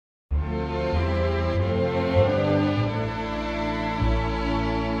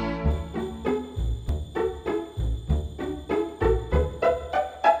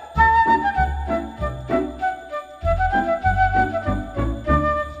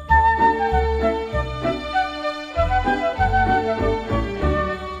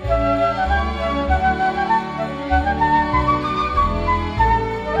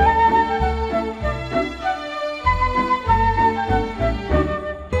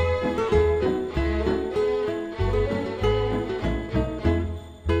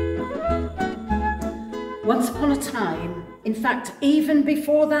time, in fact, even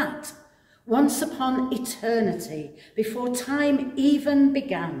before that, once upon eternity, before time even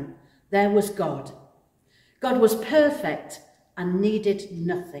began, there was God. God was perfect and needed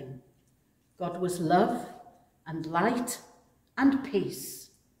nothing. God was love and light and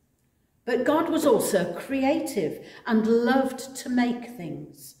peace. But God was also creative and loved to make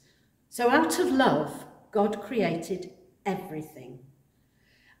things. So out of love, God created everything.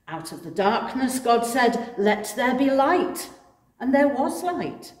 Out of the darkness, God said, "Let there be light," and there was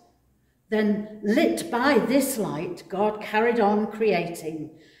light. Then, lit by this light, God carried on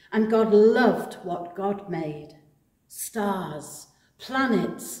creating, and God loved what God made. Stars,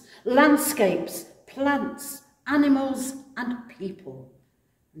 planets, landscapes, plants, animals, and people.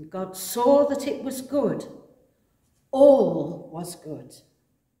 And God saw that it was good. All was good.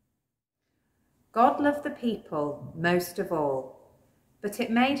 God loved the people most of all, but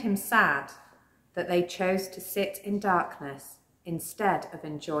it made him sad that they chose to sit in darkness instead of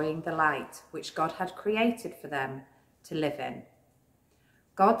enjoying the light which God had created for them to live in.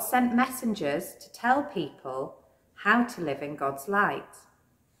 God sent messengers to tell people how to live in God's light,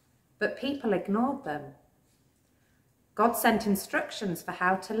 but people ignored them. God sent instructions for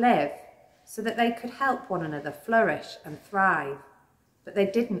how to live so that they could help one another flourish and thrive, but they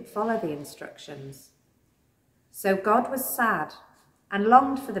didn't follow the instructions. So God was sad and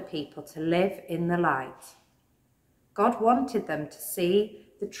longed for the people to live in the light. God wanted them to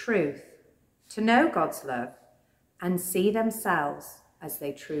see the truth, to know God's love, and see themselves as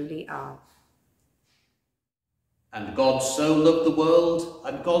they truly are. And God so loved the world,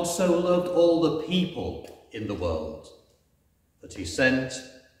 and God so loved all the people in the world, that he sent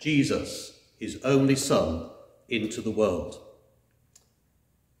Jesus, his only Son, into the world.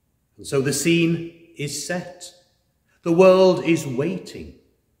 And so the scene is set. The world is waiting.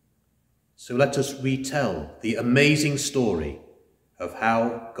 So let us retell the amazing story of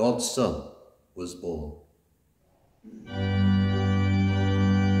how God's Son was born.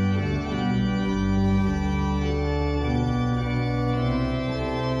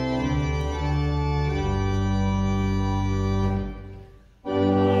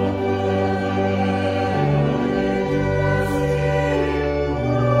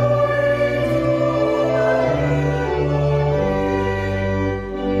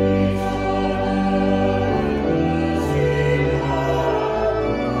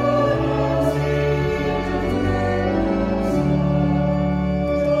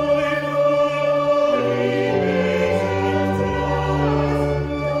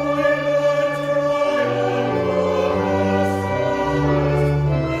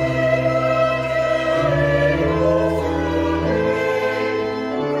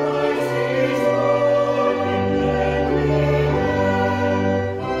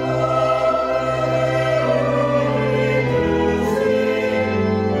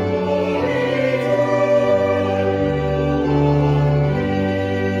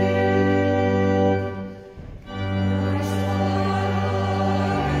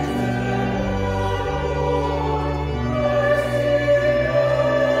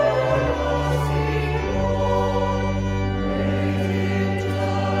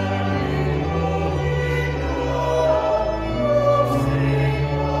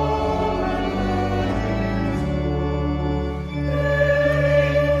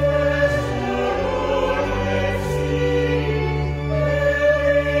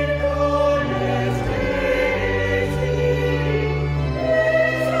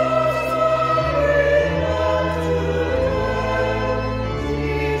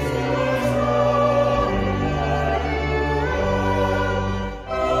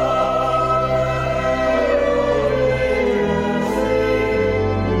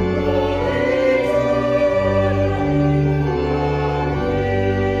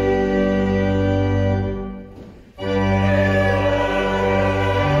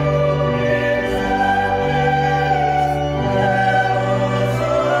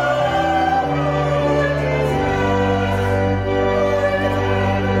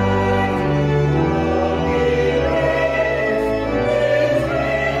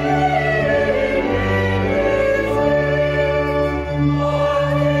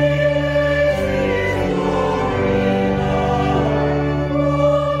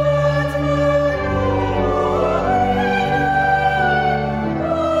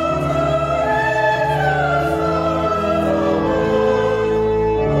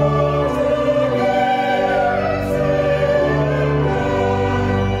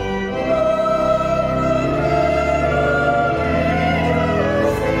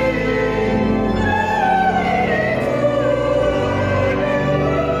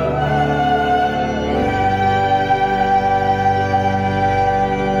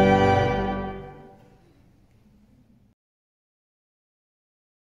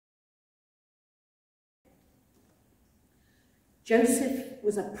 Joseph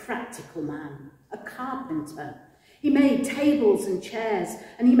was a practical man, a carpenter. He made tables and chairs,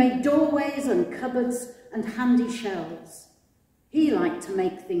 and he made doorways and cupboards and handy shelves. He liked to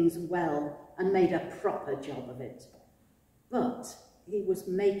make things well and made a proper job of it. But he was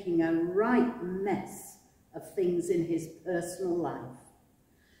making a right mess of things in his personal life.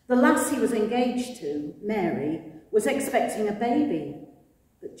 The lass he was engaged to, Mary, was expecting a baby,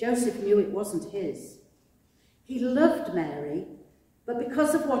 but Joseph knew it wasn't his. He loved Mary, but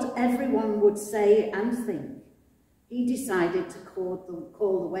because of what everyone would say and think, he decided to call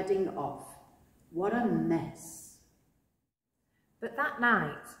the wedding off. What a mess. But that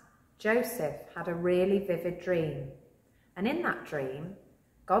night, Joseph had a really vivid dream. And in that dream,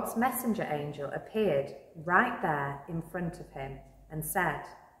 God's messenger angel appeared right there in front of him and said,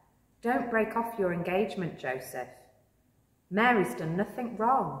 "Don't break off your engagement, Joseph. Mary's done nothing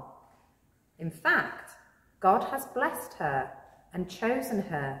wrong. In fact, God has blessed her and chosen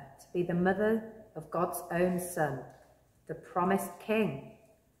her to be the mother of God's own son, the promised king.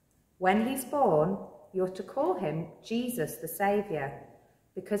 When he's born, you're to call him Jesus the Saviour,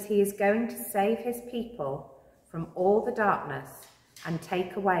 because he is going to save his people from all the darkness and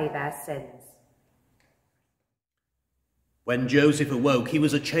take away their sins." When Joseph awoke, he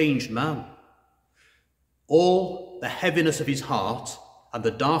was a changed man. All the heaviness of his heart and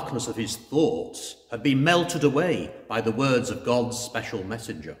the darkness of his thoughts had been melted away by the words of God's special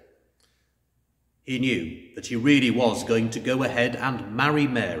messenger. He knew that he really was going to go ahead and marry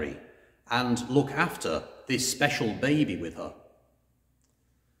Mary and look after this special baby with her.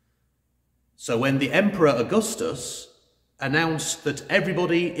 So when the Emperor Augustus announced that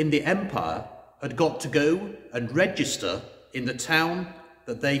everybody in the empire had got to go and register in the town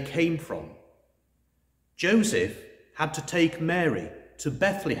that they came from, Joseph had to take Mary to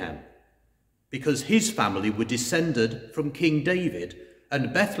Bethlehem because his family were descended from King David,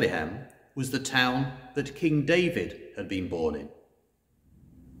 and Bethlehem was the town that King David had been born in.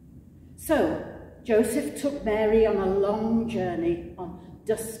 So Joseph took Mary on a long journey on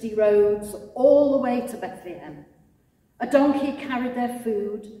dusty roads all the way to Bethlehem. A donkey carried their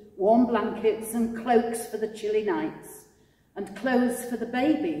food, warm blankets and cloaks for the chilly nights, and clothes for the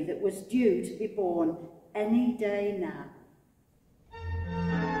baby that was due to be born any day now.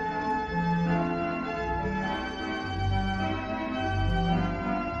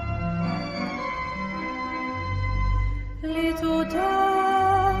 Little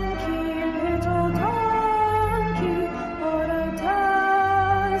donkey, on a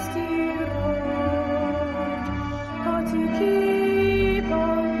dusty road, got to keep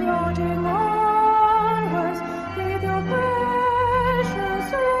on plodding onwards with your precious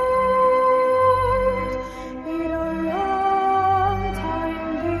load. Been a long time,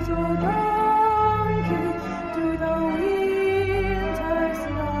 little donkey, through the winter's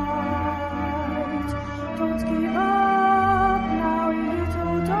night. Don't give up.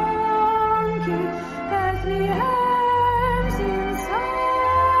 Bethlehem's in sight.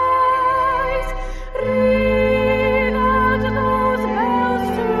 Ring out those bells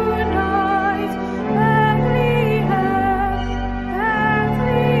tonight. Bethlehem,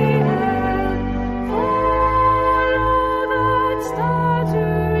 Bethlehem. Follow that star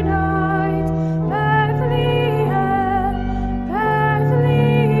tonight. Bethlehem,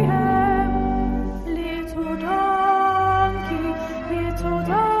 Bethlehem. Little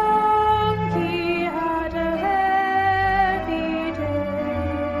donkey,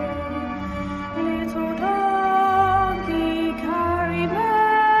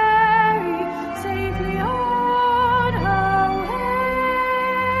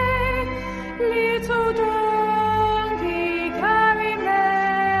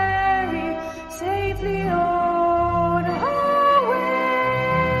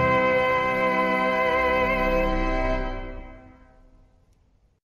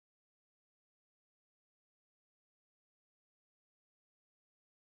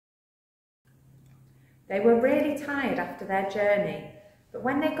 They were really tired after their journey, but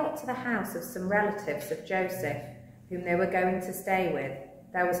when they got to the house of some relatives of Joseph, whom they were going to stay with,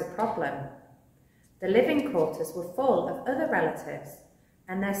 there was a problem. The living quarters were full of other relatives,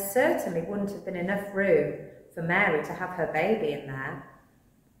 and there certainly wouldn't have been enough room for Mary to have her baby in there.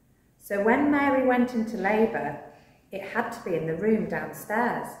 So when Mary went into labour, it had to be in the room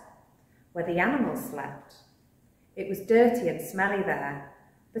downstairs, where the animals slept. It was dirty and smelly there,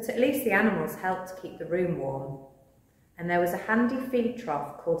 but at least the animals helped keep the room warm. And there was a handy feed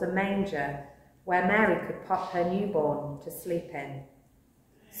trough called a manger, where Mary could pop her newborn to sleep in.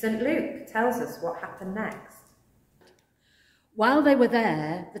 St. Luke tells us what happened next. While they were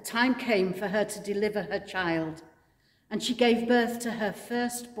there, the time came for her to deliver her child, And she gave birth to her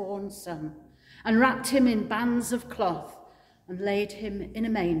firstborn son, and wrapped him in bands of cloth, and laid him in a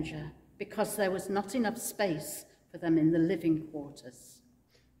manger, because there was not enough space for them in the living quarters.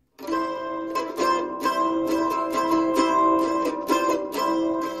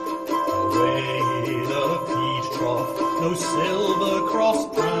 No silver cross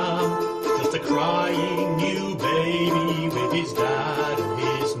pram, just a crying new baby with his dad and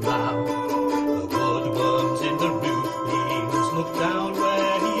his mam. The woodworms in the roof beams looked down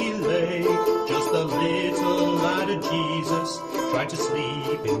where he lay, just a little lad of Jesus trying to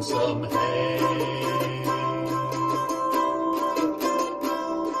sleep in some hay.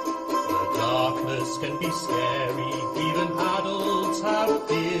 The darkness can be scary, even adults have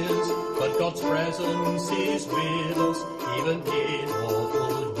fears, but God's presence is with us, even in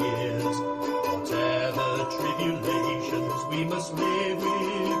awful years. Whatever tribulations we must live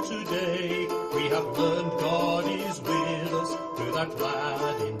with today, we have learned God is with us through that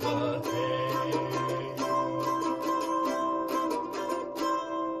lad in the hay.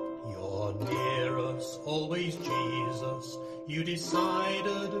 You're near us, always Jesus, you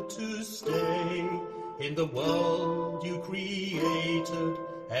decided to stay in the world you created,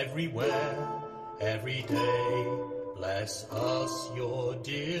 everywhere, every day. Bless us, your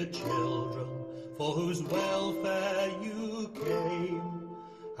dear children, for whose welfare you came,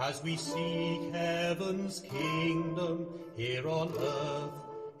 as we seek heaven's kingdom here on earth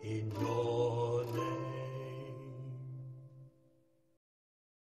in your name.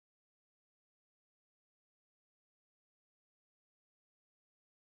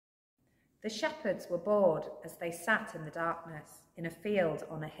 The shepherds were bored as they sat in the darkness in a field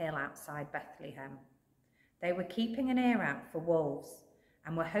on a hill outside Bethlehem. They were keeping an ear out for wolves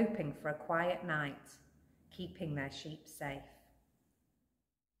and were hoping for a quiet night, keeping their sheep safe.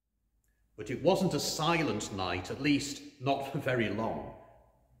 But it wasn't a silent night, at least not for very long,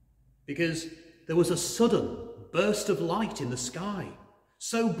 because there was a sudden burst of light in the sky,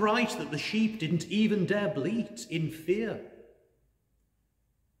 so bright that the sheep didn't even dare bleat in fear.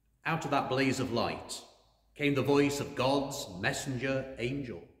 Out of that blaze of light came the voice of God's messenger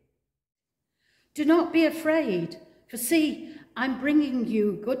angel. Do not be afraid, for see, I'm bringing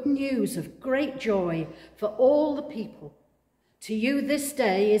you good news of great joy for all the people. To you this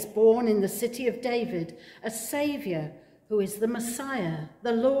day is born in the city of David a Saviour, who is the Messiah,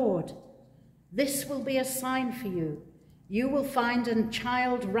 the Lord. This will be a sign for you. You will find a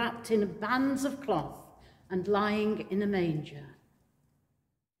child wrapped in bands of cloth and lying in a manger.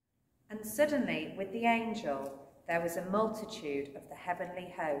 And suddenly, with the angel, there was a multitude of the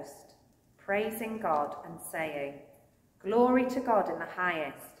heavenly host, praising God and saying, "Glory to God in the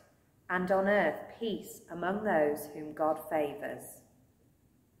highest, and on earth peace among those whom God favours."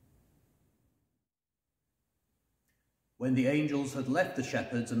 When the angels had left the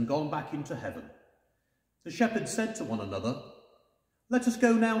shepherds and gone back into heaven, the shepherds said to one another, "Let us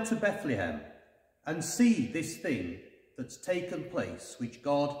go now to Bethlehem and see this thing that's taken place, which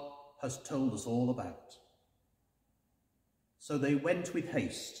God has told us all about." So they went with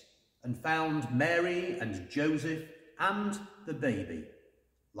haste and found Mary and Joseph and the baby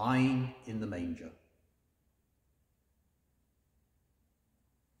lying in the manger.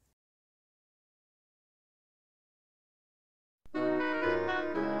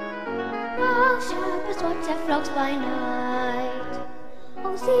 While shepherds watch their flocks by night,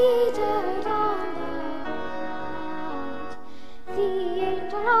 all seated on the mount, the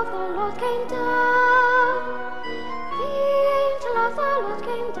angel of the Lord came down. The angel of the Lord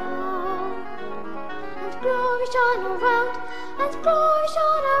came down, and glory shone around, and glory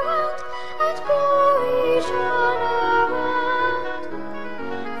shone around, and glory shone around.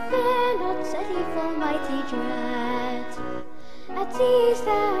 Fear not, said he, for mighty dread, at ease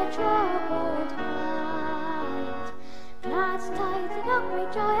their troubled mind. Glad tidings of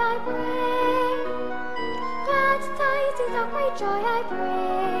great joy I bring, glad tidings of great joy I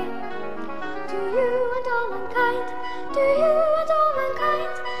bring, to you and all mankind, to you and all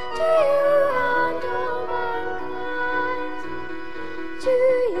mankind, to you and all mankind. To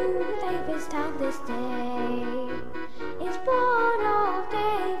you David's town this day is born of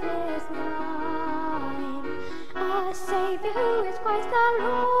David's line, a Saviour who is Christ the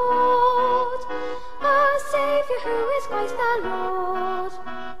Lord, a Saviour who is Christ the Lord.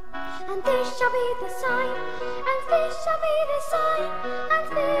 And this shall be the sign, and this shall be the sign, and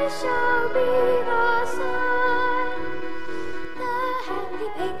this shall be the sign. The heavenly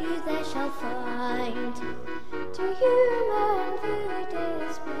baby you there shall find, to human view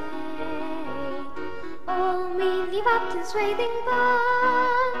displayed, all meanly wrapped in swathing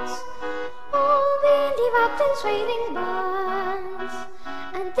bands, all meanly wrapped in angels raising bands,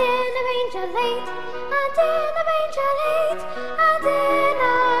 and in a manger laid, and in a manger laid, and in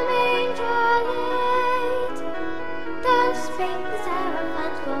a manger laid. Thus spake the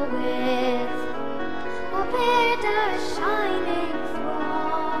seraphs forthwith, appeared a shining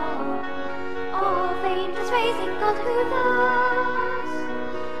throng of angels praising God who thus,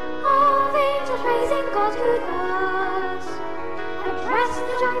 of angels praising God who thus address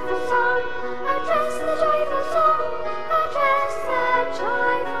the joyful song, address the joyful song, address the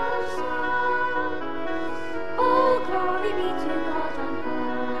joyful song. All glory be to God on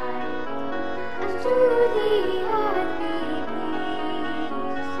high, and to the earth be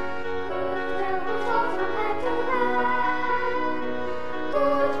peace. Goodwill has all from heaven to man,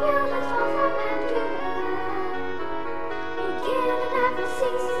 goodwill has all from heaven to man. Begin and never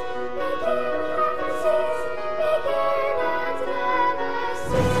cease, begin and never cease, begin and never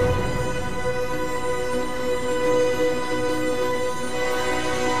cease.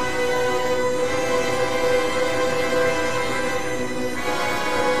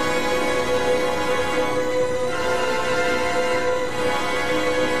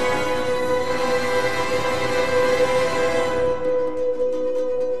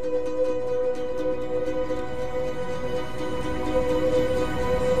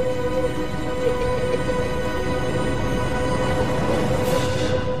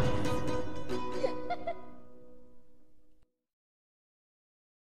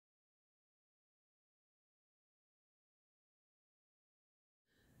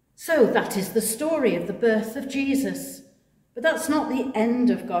 So that is the story of the birth of Jesus. But that's not the end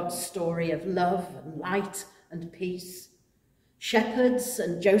of God's story of love and light and peace. Shepherds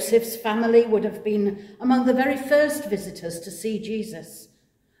and Joseph's family would have been among the very first visitors to see Jesus.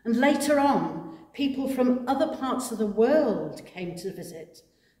 And later on, people from other parts of the world came to visit,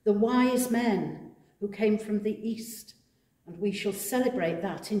 the wise men who came from the east. And we shall celebrate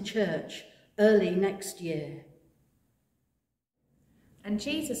that in church early next year. And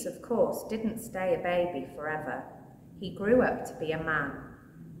Jesus, of course, didn't stay a baby forever. He grew up to be a man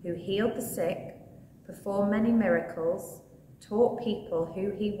who healed the sick, performed many miracles, taught people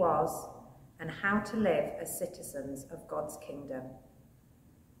who he was and how to live as citizens of God's kingdom.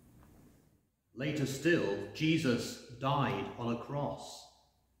 Later still, Jesus died on a cross,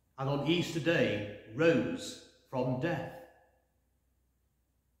 and on Easter Day rose from death.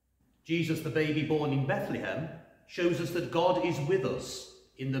 Jesus, the baby born in Bethlehem, shows us that God is with us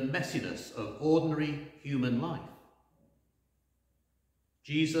in the messiness of ordinary human life.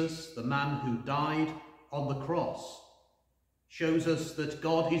 Jesus, the man who died on the cross, shows us that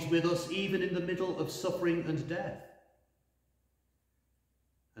God is with us even in the middle of suffering and death.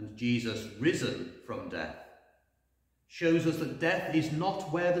 And Jesus, risen from death, shows us that death is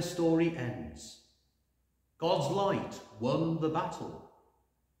not where the story ends. God's light won the battle.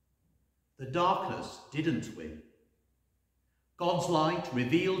 The darkness didn't win. God's light,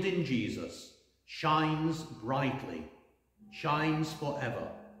 revealed in Jesus, shines brightly, shines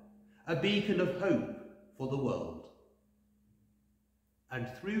forever, a beacon of hope for the world. And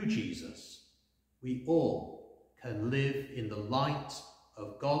through Jesus, we all can live in the light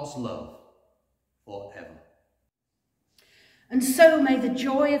of God's love forever. And so may the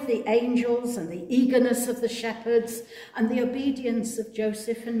joy of the angels and the eagerness of the shepherds and the obedience of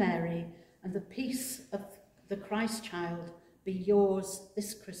Joseph and Mary and the peace of the Christ child be yours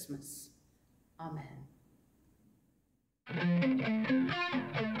this Christmas. Amen.